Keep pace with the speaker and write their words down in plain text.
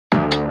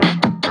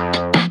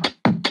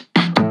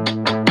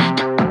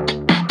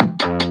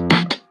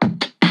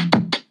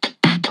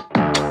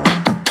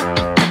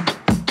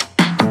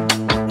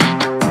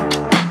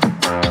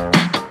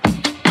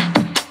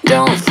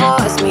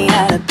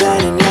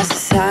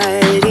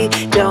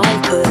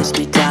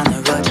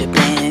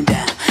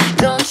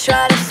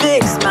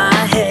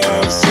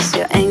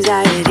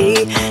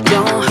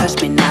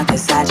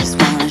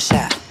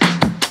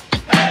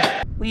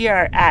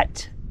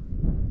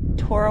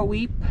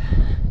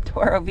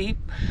Toroweap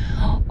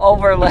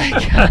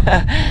overlook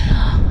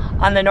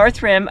on the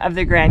north rim of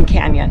the Grand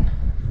Canyon.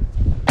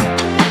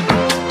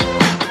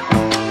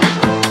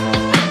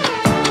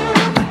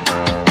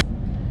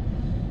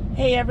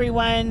 Hey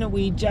everyone,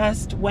 we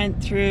just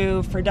went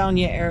through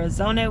Fredonia,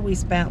 Arizona. We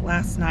spent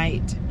last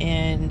night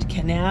in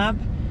Kanab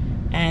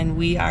and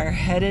we are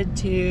headed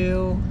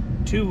to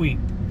Tuweep.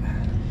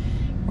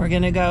 We're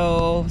gonna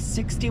go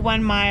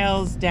 61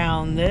 miles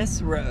down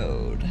this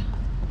road.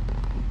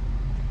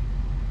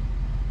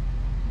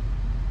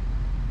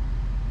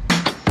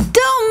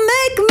 Don't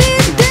make me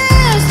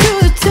dance to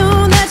a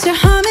tune that you're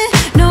humming.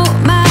 No,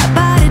 my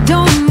body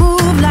don't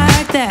move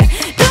like that.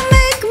 Don't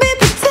make me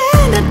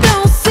pretend I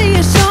don't see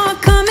your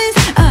shortcomings.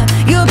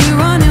 You'll be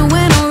running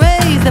when I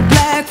raise the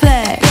black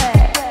flag.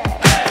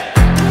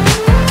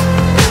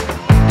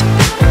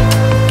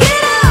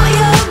 Get out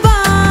your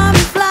bomb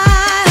and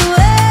fly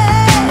away.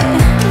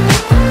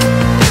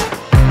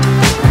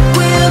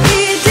 We'll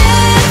be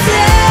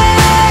dancing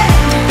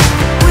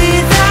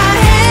with our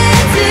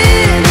hands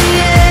in the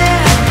air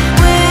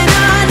when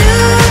our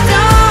new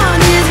dawn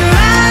is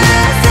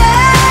rising.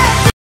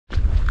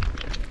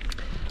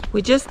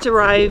 We just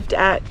arrived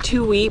at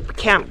Tuweep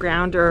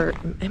campground, or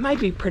it might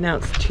be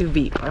pronounced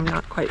Tuweep, I'm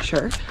not quite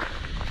sure.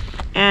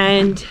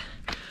 And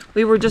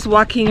we were just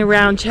walking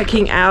around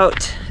checking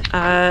out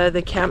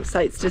the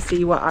campsites to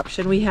see what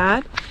option we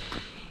had.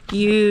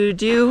 You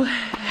do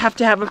have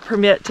to have a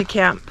permit to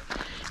camp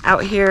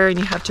out here and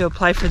you have to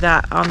apply for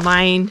that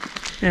online.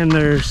 And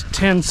there's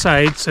 10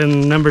 sites,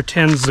 and number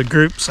 10 is the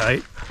group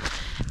site.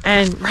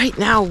 And right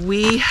now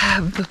we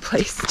have the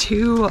place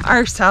to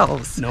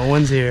ourselves. No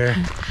one's here.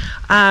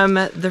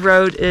 The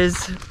road is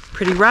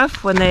pretty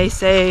rough. When they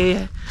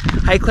say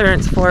high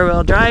clearance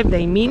 4-wheel drive,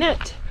 they mean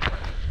it.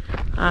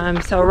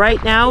 So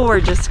right now we're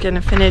just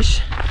gonna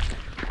finish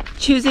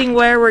choosing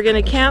where we're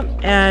gonna camp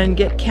and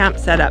get camp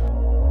set up.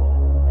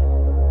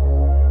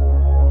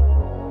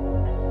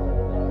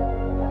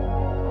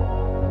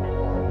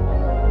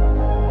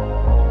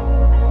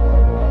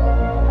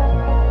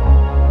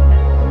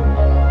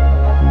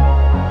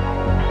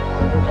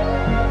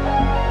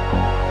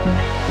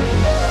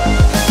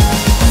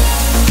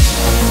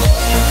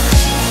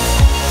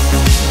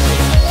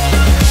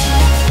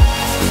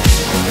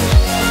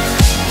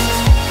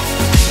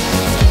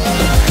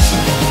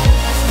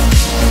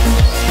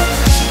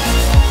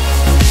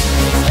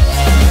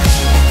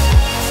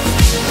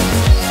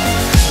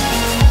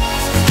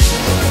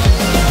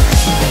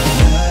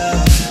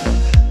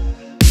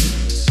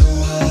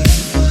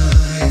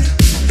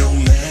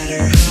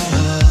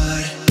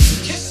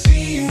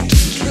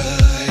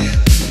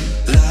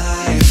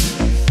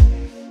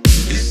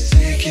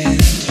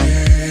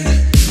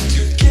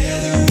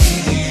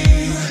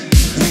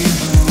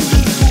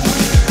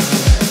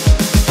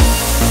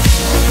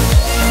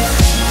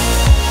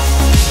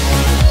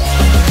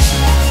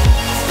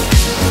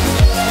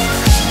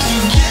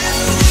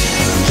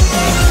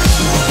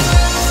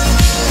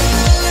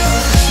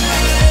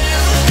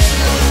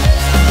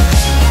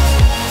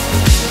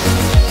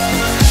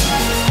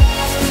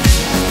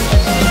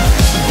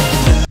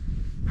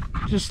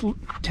 Just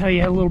tell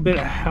you a little bit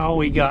of how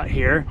we got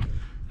here.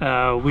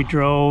 We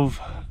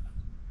drove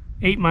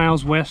 8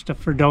 miles west of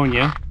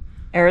Fredonia,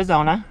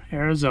 Arizona.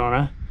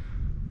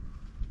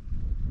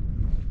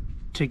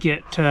 to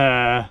get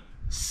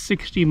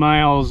 60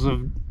 miles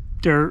of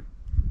dirt,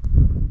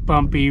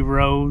 bumpy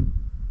road.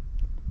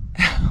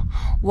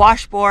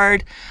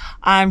 Washboard,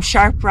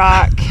 sharp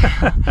rock.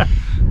 A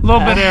little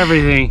bit of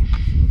everything.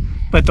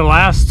 But the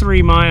last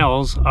 3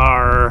 miles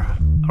are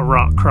a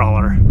rock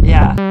crawler.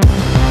 Yeah.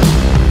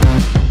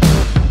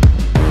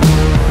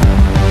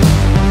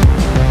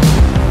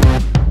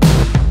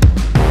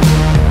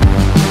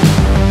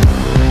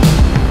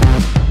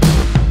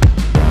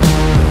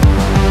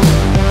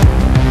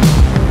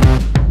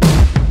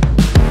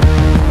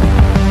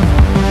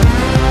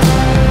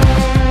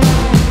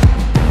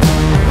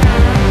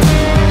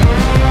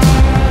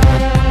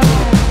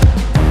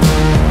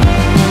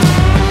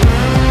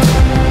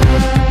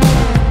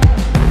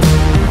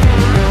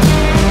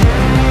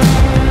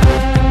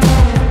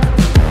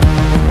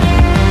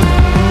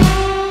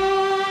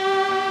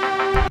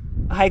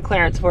 High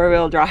clearance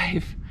 4-wheel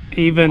drive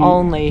Even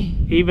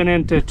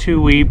into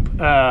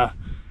Tuweep,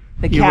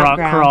 you rock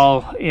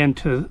crawl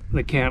into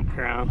the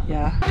campground.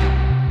 Yeah.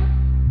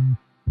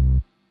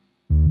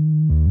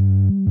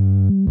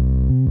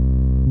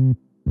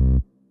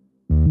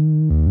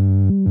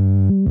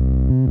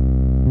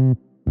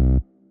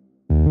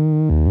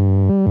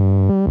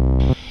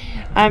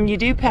 You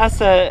do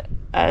pass a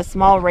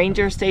small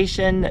ranger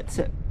station that's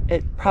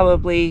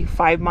probably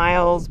 5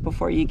 miles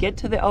before you get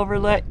to the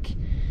overlook.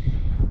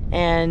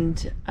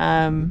 And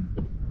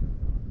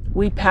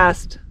we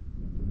passed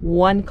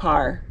one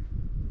car.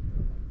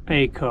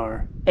 A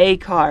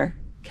car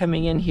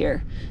coming in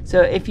here.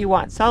 So if you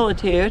want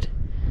solitude,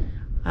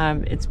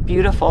 it's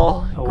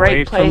beautiful. Away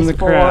great place from the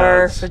for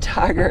crowds.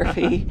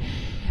 photography.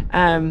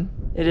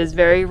 It is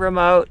very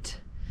remote.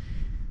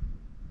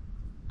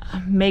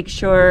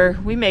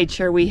 we made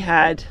sure we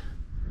had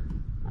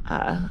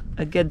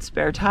a good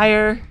spare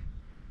tire,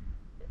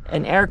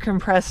 an air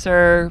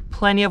compressor,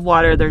 plenty of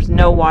water. There's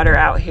no water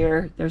out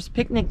here. There's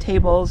picnic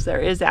tables,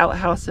 there is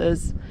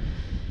outhouses.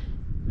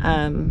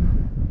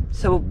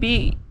 So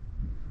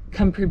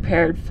come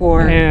prepared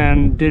for.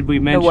 And did we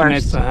mention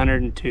it's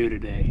 102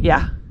 today?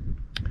 Yeah,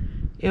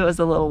 it was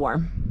a little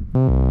warm.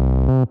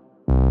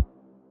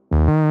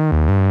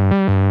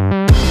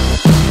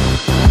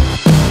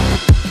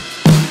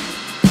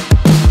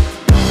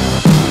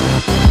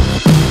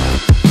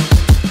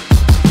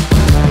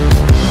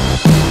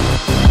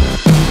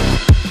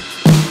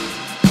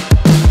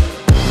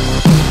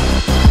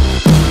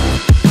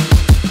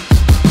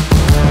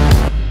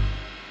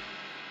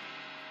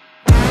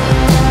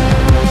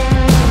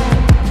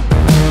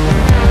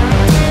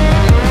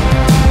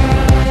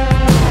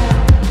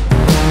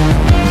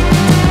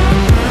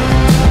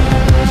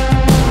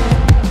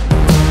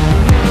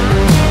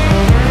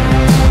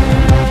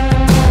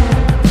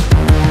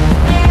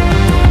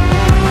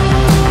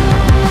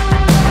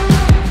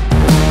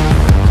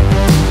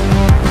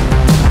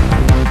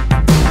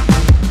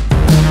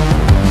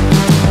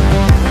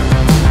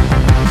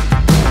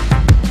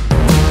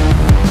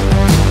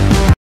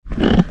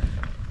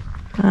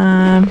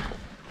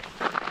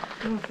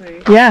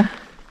 Yeah,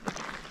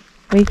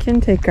 we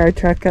can take our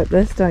truck up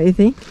this, don't you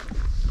think?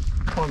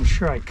 Well, I'm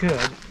sure I could.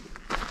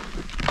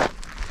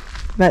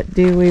 But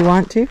do we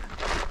want to?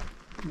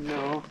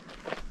 No.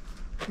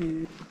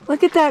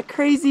 Look at that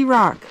crazy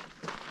rock.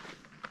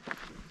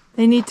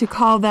 They need to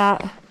call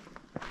that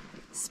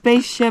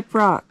spaceship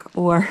rock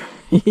or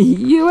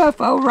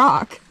UFO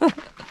rock.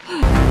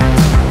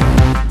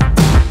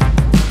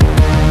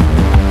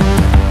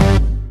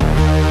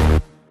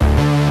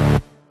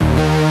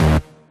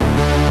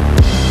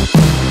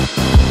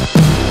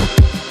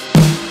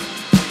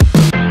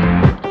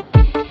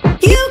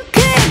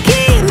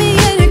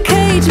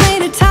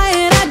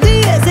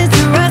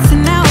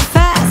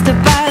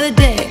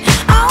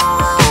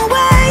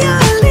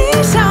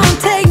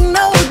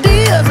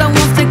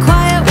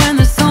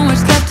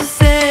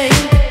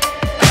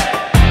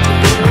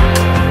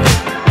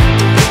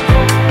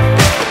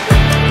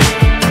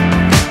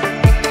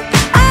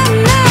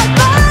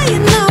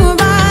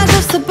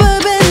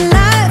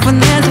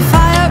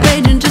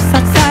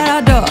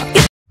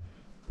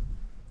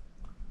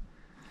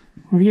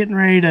 We're getting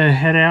ready to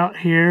head out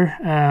here.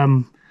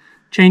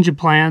 Change of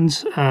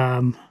plans.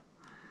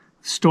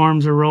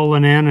 Storms are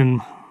rolling in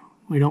and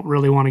we don't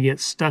really want to get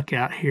stuck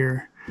out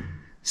here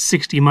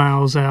 60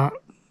 miles out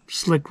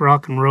slick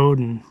rock and road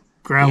and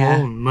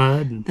gravel and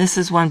mud. This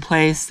is one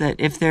place that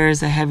if there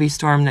is a heavy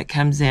storm that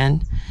comes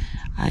in,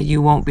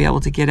 you won't be able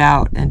to get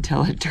out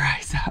until it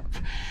dries up.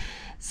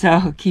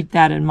 So keep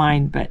that in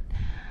mind. But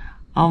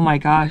oh my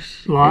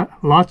gosh.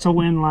 Lots of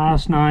wind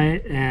last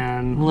night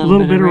and a little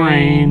bit of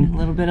rain, a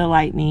little bit of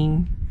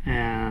lightning.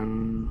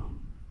 And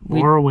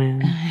more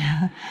wind.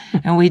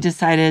 And we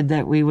decided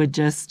that we would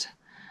just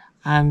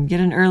get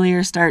an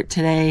earlier start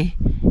today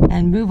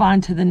and move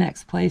on to the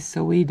next place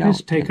so we don't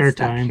just take get our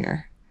stuck time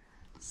here.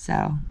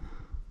 So,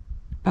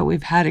 but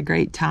we've had a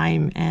great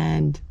time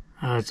and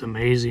it's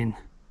amazing.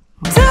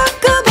 Talk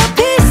about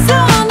peace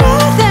on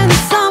earth.